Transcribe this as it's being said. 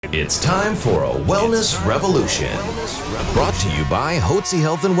It's time for a Wellness Revolution. Brought to you by Hotze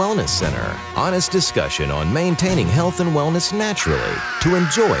Health and Wellness Center. Honest discussion on maintaining health and wellness naturally to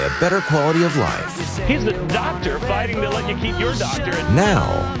enjoy a better quality of life. He's the doctor fighting to let you keep your doctorate.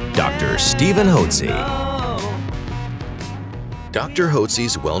 Now, Dr. Stephen Hotze. Dr.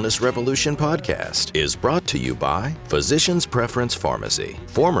 Hotze's Wellness Revolution podcast is brought to you by Physicians Preference Pharmacy,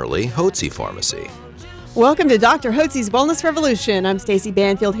 formerly Hotze Pharmacy. Welcome to Dr. Hotze's Wellness Revolution. I'm Stacey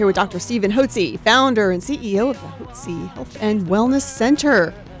Banfield here with Dr. Stephen Hotze, founder and CEO of the Hotze Health and Wellness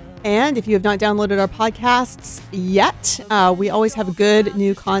Center. And if you have not downloaded our podcasts yet, we always have good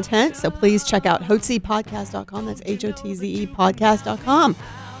new content. So please check out hotzepodcast.com. That's HOTZE podcast.com.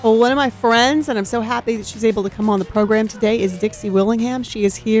 Well, one of my friends, and I'm so happy that she's able to come on the program today, is Dixie Willingham. She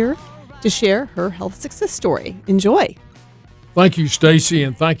is here to share her health success story. Enjoy. Thank you, Stacey,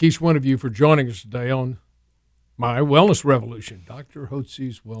 and thank each one of you for joining us today on my Wellness Revolution, Dr.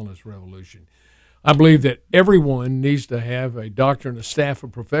 Hotze's Wellness Revolution. I believe that everyone needs to have a doctor and a staff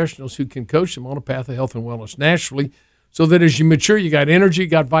of professionals who can coach them on a path of health and wellness naturally, so that as you mature, you got energy, you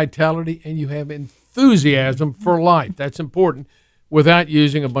got vitality, and you have enthusiasm for life. That's important, without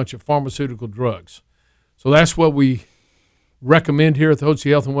using a bunch of pharmaceutical drugs. So that's what we recommend here at the Hotze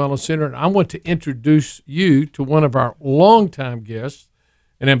Health and Wellness Center. And I want to introduce you to one of our longtime guests,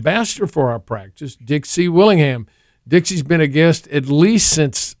 an ambassador for our practice, Dixie Willingham. Dixie's been a guest at least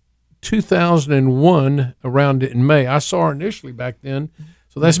since 2001, around in May. I saw her initially back then,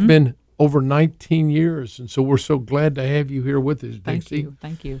 so that's been over 19 years. And so we're so glad to have you here with us, Dixie.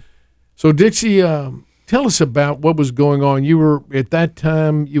 Thank you. So, Dixie, tell us about what was going on. You were, at that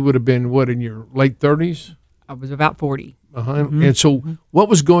time, you would have been, what, in your late 30s? I was about 40. And so what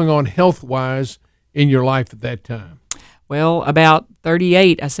was going on health-wise in your life at that time? Well, about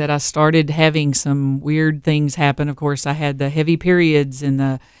 38, I said I started having some weird things happen. Of course, I had the heavy periods, and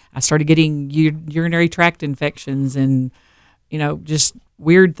I started getting urinary tract infections and, just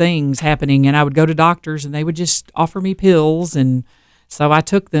weird things happening. And I would go to doctors, and they would just offer me pills, and so I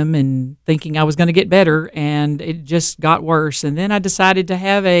took them and thinking I was going to get better, and it just got worse. And then I decided to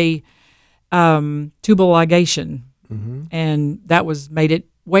have a tubal ligation, and that made it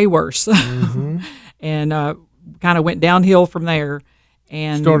way worse. And kind of went downhill from there.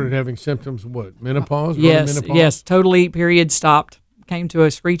 And started having symptoms of what? Menopause? Yes, menopause? yes, totally. Period stopped. Came to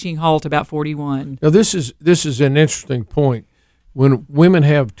a screeching halt about 41. Now this is an interesting point. When women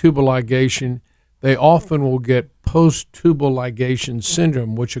have tubal ligation, they often will get post-tubal ligation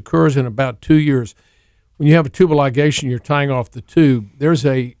syndrome, which occurs in about 2 years. When you have a tubal ligation, you're tying off the tube. There's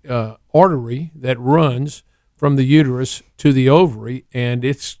a artery that runs from the uterus to the ovary, and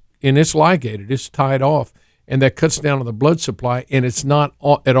it's ligated. It's tied off, and that cuts down on the blood supply. And it's not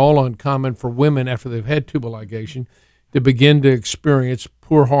at all uncommon for women after they've had tubal ligation to begin to experience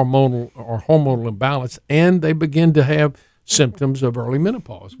poor hormonal imbalance, and they begin to have symptoms of early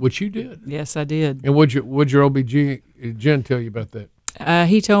menopause, which you did. Yes, I did. And what'd your OB-GYN tell you about that?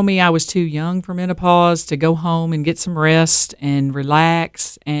 He told me I was too young for menopause, to go home and get some rest and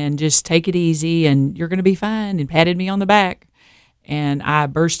relax and just take it easy, and you're going to be fine, and patted me on the back. And I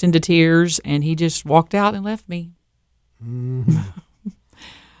burst into tears, and he just walked out and left me. And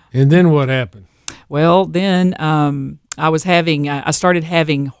then what happened? Well, then I started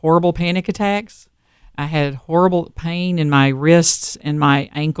having horrible panic attacks. I had horrible pain in my wrists and my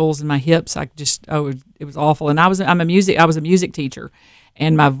ankles and my hips. It was awful. And I was a music teacher,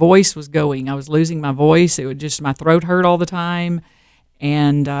 and my voice was going. I was losing my voice. My throat hurt all the time,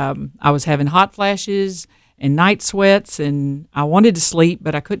 and I was having hot flashes and night sweats, and I wanted to sleep,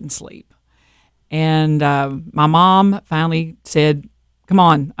 but I couldn't sleep. And my mom finally said, "Come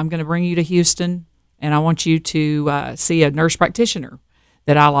on, I'm going to bring you to Houston, and I want you to see a nurse practitioner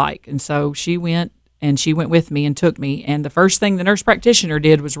that I like." And so she went. And she went with me and took me. And the first thing the nurse practitioner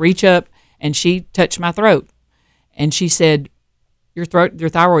did was reach up, and she touched my throat. And she said, your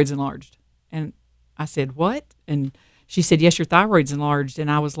thyroid's enlarged. And I said, what? And she said, yes, your thyroid's enlarged.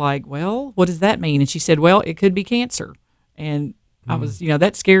 And I was like, well, what does that mean? And she said, well, it could be cancer. And I was,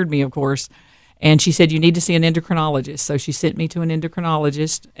 that scared me, of course. And she said, you need to see an endocrinologist. So she sent me to an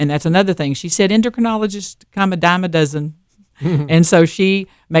endocrinologist. And that's another thing. She said, endocrinologists come a dime a dozen. And so she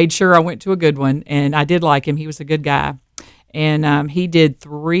made sure I went to a good one, and I did like him. He was a good guy. And he did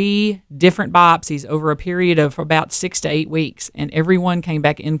 3 different biopsies over a period of about 6 to 8 weeks, and every one came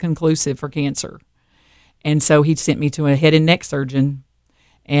back inconclusive for cancer. And so he sent me to a head and neck surgeon,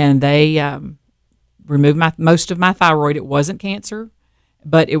 and they removed most of my thyroid. It wasn't cancer,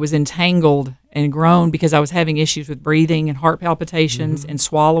 but it was entangled and grown because I was having issues with breathing and heart palpitations and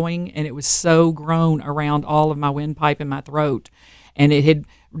swallowing, and it was so grown around all of my windpipe and my throat. And it had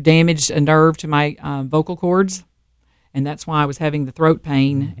damaged a nerve to my vocal cords, and that's why I was having the throat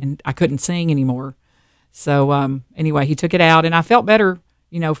pain and I couldn't sing anymore. So anyway, he took it out, and I felt better,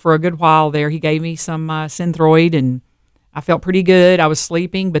 for a good while there. He gave me some Synthroid, and I felt pretty good. I was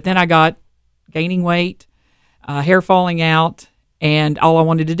sleeping, but then I got gaining weight, hair falling out, and all I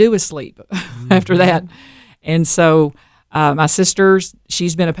wanted to do was sleep after that. And so my sister,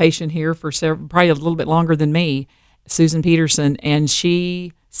 she's been a patient here for probably a little bit longer than me, Susan Peterson, and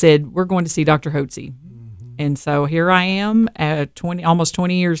she said, we're going to see Dr. Hotze. And so here I am, almost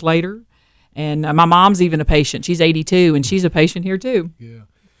 20 years later. And my mom's even a patient. She's 82, and she's a patient here too. Yeah.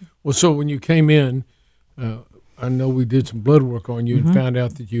 Well, so when you came in, I know we did some blood work on you and found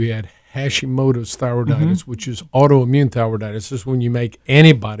out that you had Hashimoto's thyroiditis, which is autoimmune thyroiditis. This is when you make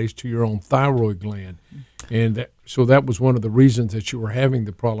antibodies to your own thyroid gland. And so that was one of the reasons that you were having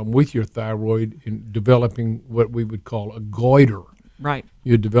the problem with your thyroid in developing what we would call a goiter. Right.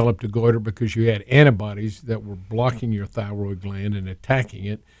 You developed a goiter because you had antibodies that were blocking your thyroid gland and attacking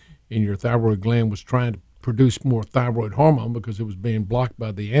it. And your thyroid gland was trying to produce more thyroid hormone because it was being blocked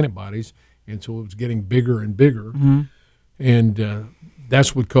by the antibodies, and so it was getting bigger and bigger. And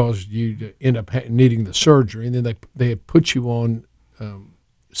that's what caused you to end up needing the surgery. And then they had put you on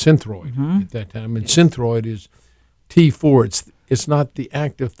Synthroid at that time. And Synthroid is T4. It's not the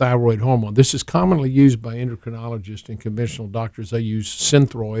active thyroid hormone. This is commonly used by endocrinologists and conventional doctors. They use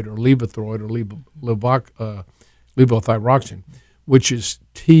Synthroid or Levothyroid or levothyroxine, which is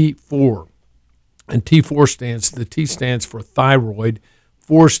T4. And the T stands for thyroid,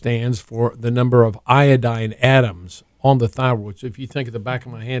 4 stands for the number of iodine atoms on the thyroid. So if you think of the back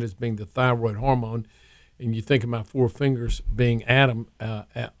of my hand as being the thyroid hormone, and you think of my 4 fingers being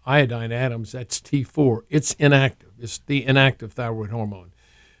iodine atoms, that's T4. It's inactive. It's the inactive thyroid hormone.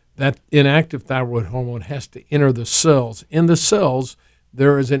 That inactive thyroid hormone has to enter the cells. In the cells,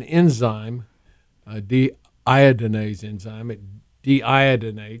 there is an enzyme, a deiodinase enzyme. It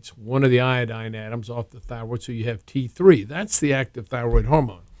deiodinates one of the iodine atoms off the thyroid, so you have T3. That's the active thyroid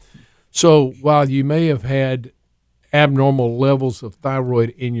hormone. So while you may have had abnormal levels of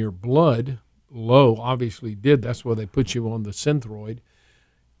thyroid in your blood, low obviously did, that's why they put you on the Synthroid,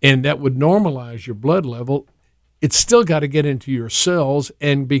 and that would normalize your blood level, it's still got to get into your cells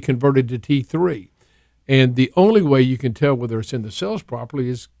and be converted to T3. And the only way you can tell whether it's in the cells properly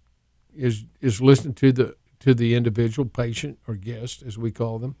is listening to the individual patient or guest, as we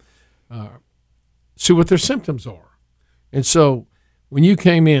call them, see what their symptoms are. And so when you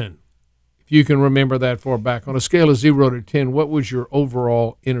came in, if you can remember that far back, on a scale of 0 to 10, what was your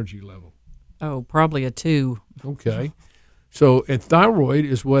overall energy level? Oh, probably a 2. Okay. So and thyroid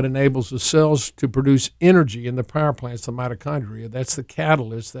is what enables the cells to produce energy in the power plants, the mitochondria. That's the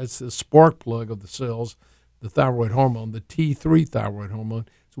catalyst. That's the spark plug of the cells, the thyroid hormone, the T3 thyroid hormone.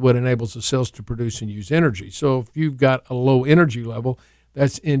 It's what enables the cells to produce and use energy. So if you've got a low energy level,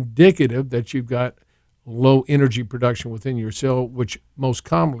 that's indicative that you've got low energy production within your cell, which most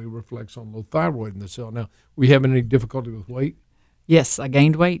commonly reflects on low thyroid in the cell. Now, were you having any difficulty with weight? Yes, I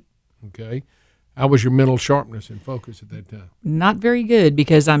gained weight. Okay. How was your mental sharpness and focus at that time? Not very good,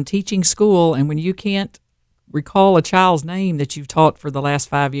 because I'm teaching school, and when you can't recall a child's name that you've taught for the last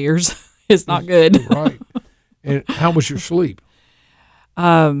 5 years, it's not good. Right. And how was your sleep?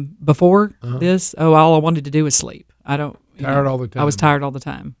 Before this, all I wanted to do was sleep. Tired all the time? I was tired all the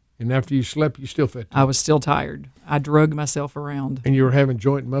time. And after you slept, you still felt tired? I was still tired. I drug myself around. And you were having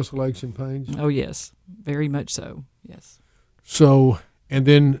joint and muscle aches and pains? Oh, yes. Very much so, yes. So, and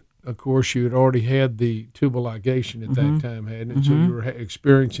then, of course, you had already had the tubal ligation at that time, hadn't it? So you were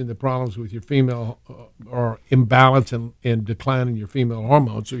experiencing the problems with your female or imbalance and decline in your female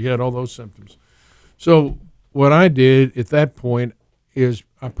hormones. So you had all those symptoms. So what I did at that point is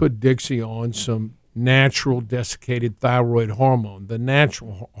I put Dixie on some natural desiccated thyroid hormone, the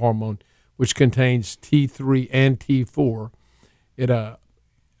natural hormone, which contains T3 and T4 at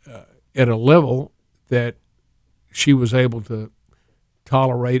a level that she was able to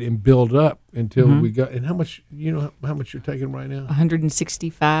tolerate and build up until we got. And how much, how much you're taking right now?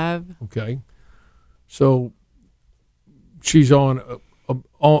 165. Okay. So she's on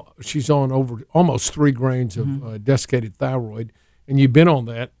over almost 3 grains of desiccated thyroid, and you've been on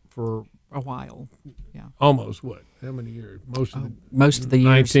that for a while. Yeah. Almost what? How many years? Most of the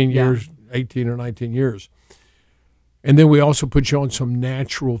years. 19 years, 18 or 19 years. And then we also put you on some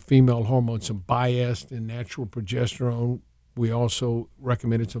natural female hormones, some Biest and natural progesterone. We also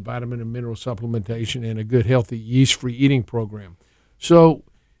recommended some vitamin and mineral supplementation and a good, healthy, yeast-free eating program. So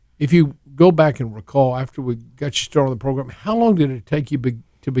if you go back and recall, after we got you started on the program, how long did it take you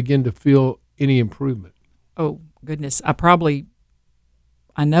to begin to feel any improvement? Oh, goodness. I probably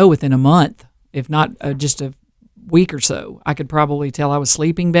I know within a month, if not just a week or so, I could probably tell I was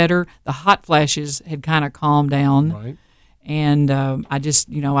sleeping better. The hot flashes had kind of calmed down. Right. And I just,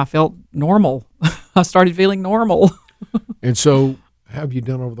 I felt normal. I started feeling normal. And so, how have you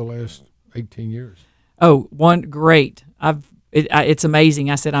done over the last 18 years? Oh, great. It's amazing.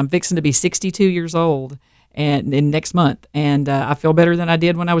 I said, I'm fixing to be 62 years old and in next month, and I feel better than I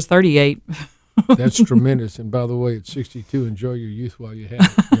did when I was 38. That's tremendous. And by the way, at 62, enjoy your youth while you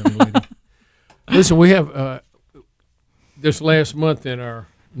have it, young lady. Listen, we have this last month in our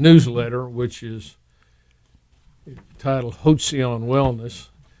newsletter, which is titled Hotze on Wellness.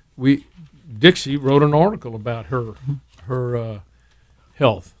 Dixie wrote an article about her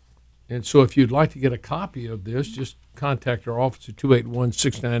health. And so if you'd like to get a copy of this, just contact our office at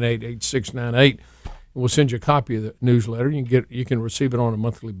 281-698-8698. We'll send you a copy of the newsletter. You can receive it on a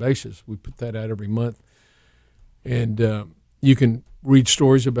monthly basis. We put that out every month. And you can read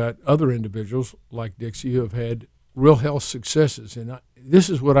stories about other individuals like Dixie who have had real health successes. And this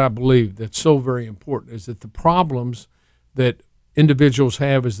is what I believe that's so very important, is that the problems that individuals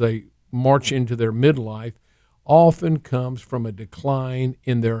have as they march into their midlife often comes from a decline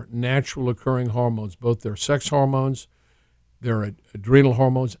in their natural occurring hormones, both their sex hormones, their adrenal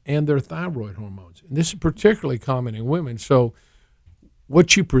hormones, and their thyroid hormones. And this is particularly common in women. So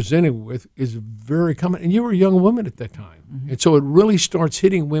what you presented with is very common. And you were a young woman at that time. Mm-hmm. And so it really starts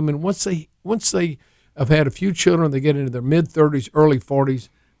hitting women once they have had a few children, they get into their mid-30s, early 40s,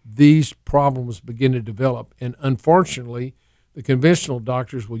 these problems begin to develop. And unfortunately, the conventional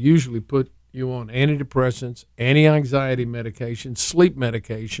doctors will usually put you on antidepressants, anti-anxiety medication, sleep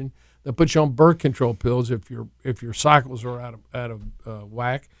medication. They'll put you on birth control pills if your cycles are out of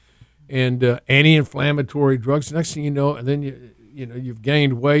whack, and anti-inflammatory drugs. Next thing you know, and then you've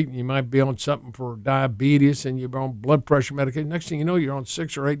gained weight, and you might be on something for diabetes, and you're on blood pressure medication. Next thing you know, you're on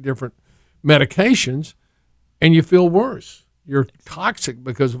 6 or 8 different medications, and you feel worse. You're toxic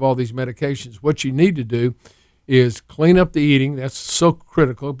because of all these medications. What you need to do is clean up the eating. That's so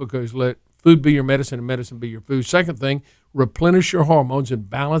critical, because let food be your medicine and medicine be your food. Second thing, replenish your hormones and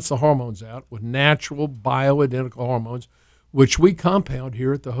balance the hormones out with natural bioidentical hormones, which we compound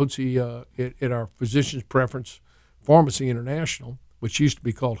here at the Hotze, at our Physician's Preference Pharmacy International, which used to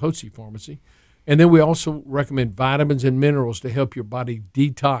be called Hotze Pharmacy. And then we also recommend vitamins and minerals to help your body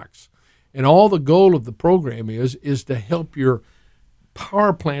detox. And all the goal of the program is to help your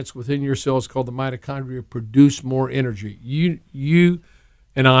power plants within your cells, called the mitochondria, produce more energy. You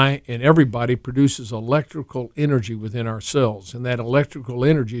and I and everybody produces electrical energy within our cells, and that electrical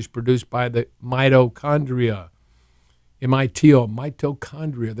energy is produced by the mitochondria, M-I-T-O,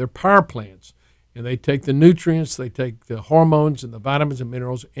 mitochondria. They're power plants, and they take the nutrients, they take the hormones and the vitamins and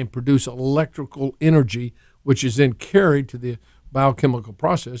minerals and produce electrical energy, which is then carried to the biochemical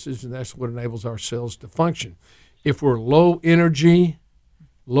processes, and that's what enables our cells to function. If we're low energy,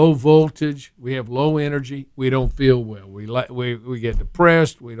 low voltage, we have low energy, we don't feel well. We get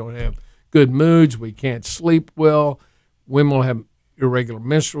depressed, we don't have good moods, we can't sleep well. Women will have irregular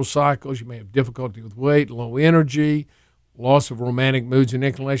menstrual cycles, you may have difficulty with weight, low energy, loss of romantic moods and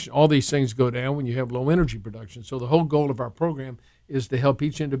inclination. All these things go down when you have low energy production. So the whole goal of our program is to help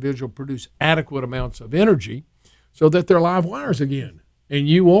each individual produce adequate amounts of energy so that they're live wires again. And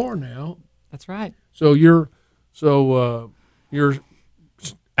you are now. That's right. So you're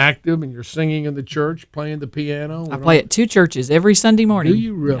active, and you're singing in the church, playing the piano. I play at 2 churches every Sunday morning. Do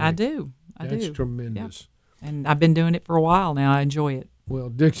you really? I do. That's tremendous. Yeah. And I've been doing it for a while now. I enjoy it. Well,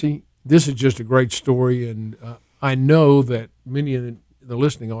 Dixie, this is just a great story, and I know that many of the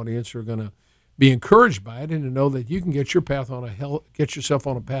listening audience are going to be encouraged by it, and to know that you can get yourself on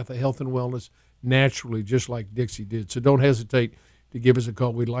a path of health and wellness naturally, just like Dixie did. So don't hesitate to give us a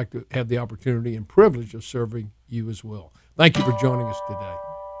call. We'd like to have the opportunity and privilege of serving you as well. Thank you for joining us today.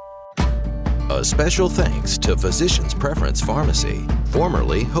 A special thanks to Physician's Preference Pharmacy,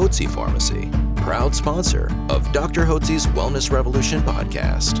 formerly Hotze Pharmacy, proud sponsor of Dr. Hotze's Wellness Revolution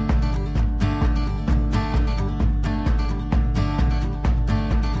podcast.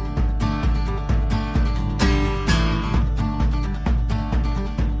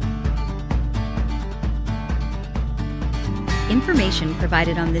 Information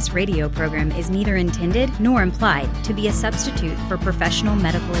provided on this radio program is neither intended nor implied to be a substitute for professional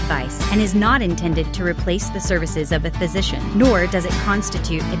medical advice, and is not intended to replace the services of a physician, nor does it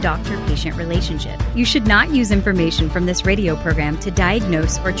constitute a doctor-patient relationship. You should not use information from this radio program to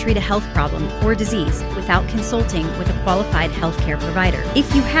diagnose or treat a health problem or disease without consulting with a qualified healthcare provider.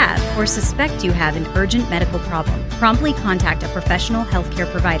 If you have or suspect you have an urgent medical problem, promptly contact a professional healthcare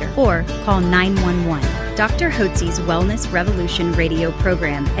provider or call 911. Dr. Hotze's Wellness Revolution radio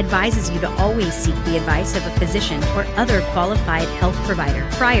program advises you to always seek the advice of a physician or other qualified health provider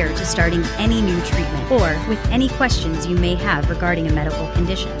prior to starting any new treatment or with any questions you may have regarding a medical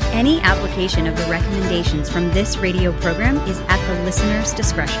condition. Any application of the recommendations from this radio program is at the listener's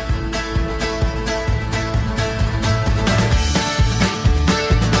discretion.